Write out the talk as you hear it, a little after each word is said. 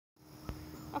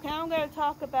Okay, I'm going to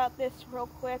talk about this real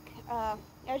quick.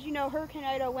 As you know, Hurricane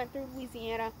Ida went through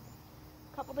Louisiana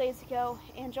a couple days ago,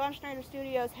 and John Schneider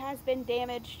Studios has been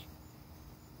damaged.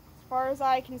 As far as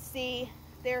I can see,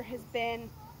 there has been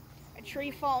a tree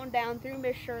fallen down through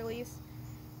Miss Shirley's,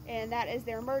 and that is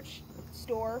their merch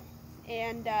store.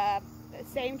 And the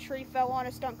same tree fell on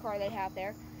a stunt car they have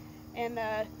there. And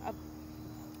a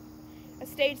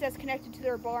stage that's connected to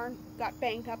their barn got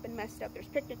banged up and messed up. There's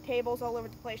picnic tables all over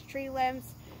the place, tree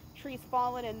limbs, trees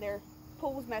fallen, and their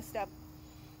pool's messed up.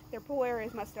 Their pool area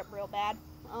is messed up real bad.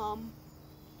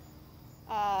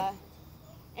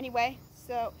 Anyway,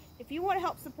 so if you want to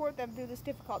help support them through this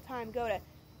difficult time, go to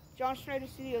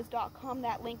johnschneiderstudios.com.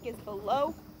 That link is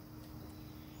below.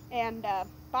 And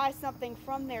buy something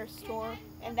from their store,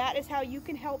 and that is how you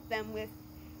can help them with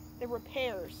the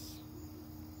repairs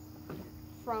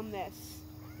from this.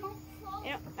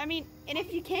 You know, I mean, and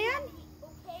if you can,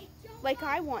 like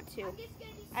I want to,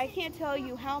 I can't tell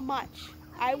you how much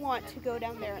I want to go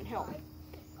down there and help.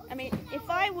 I mean, if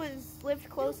I lived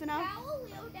close enough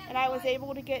and I was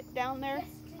able to get down there,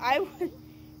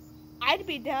 I'd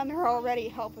be down there already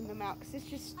helping them out, because it's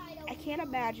just, I can't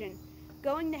imagine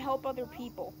going to help other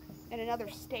people in another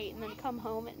state and then come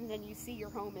home and then you see your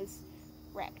home is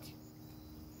wrecked.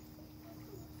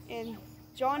 And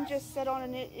John just said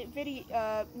on a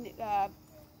video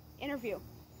interview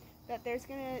that there's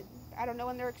gonna, I don't know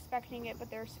when they're expecting it, but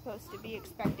they're supposed to be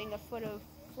expecting a foot of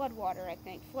flood water, I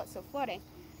think, so flooding.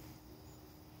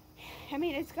 I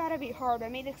mean, it's gotta be hard. I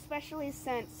mean, especially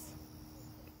since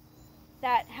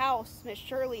that house, Miss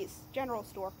Shirley's general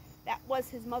store, that was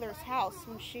his mother's house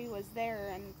when she was there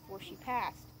and before she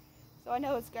passed. So I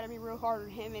know it's gotta be real hard on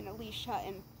him and Alicia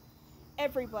and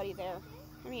everybody there.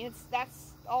 I mean,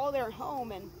 that's all their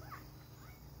home, and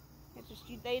it's just,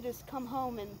 they just come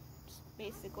home and just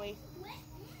basically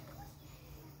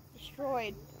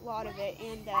destroyed a lot of it.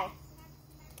 And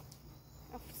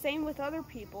same with other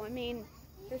people. I mean,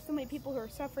 there's so many people who are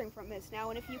suffering from this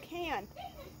now, and if you can,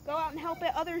 go out and help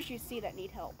others you see that need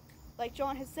help. Like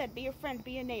John has said, be a friend,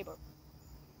 be a neighbor.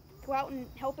 Go out and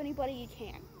help anybody you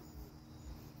can.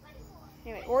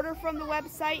 Anyway, order from the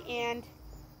website, and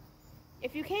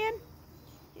if you can,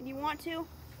 and you want to,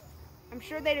 I'm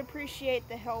sure they'd appreciate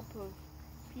the help of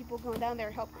people going down there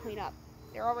to help clean up.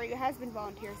 There already has been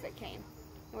volunteers that came.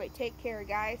 Anyway, take care,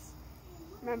 guys.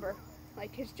 Remember,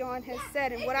 like as John has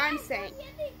said and what I'm saying,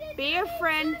 be a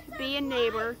friend, be a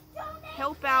neighbor,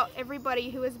 help out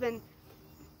everybody who has been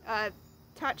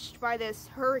touched by this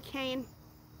hurricane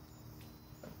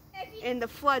and the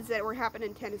floods that were happening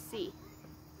in Tennessee.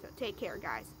 So take care,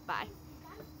 guys. Bye.